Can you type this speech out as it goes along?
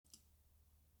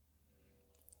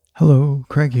Hello,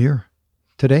 Craig here.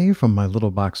 Today, from my little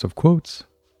box of quotes,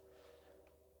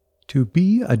 to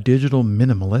be a digital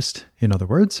minimalist, in other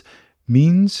words,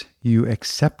 means you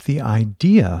accept the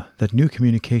idea that new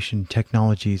communication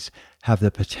technologies have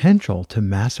the potential to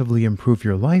massively improve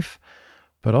your life,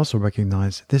 but also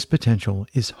recognize this potential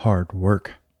is hard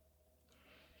work.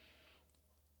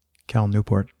 Cal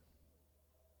Newport.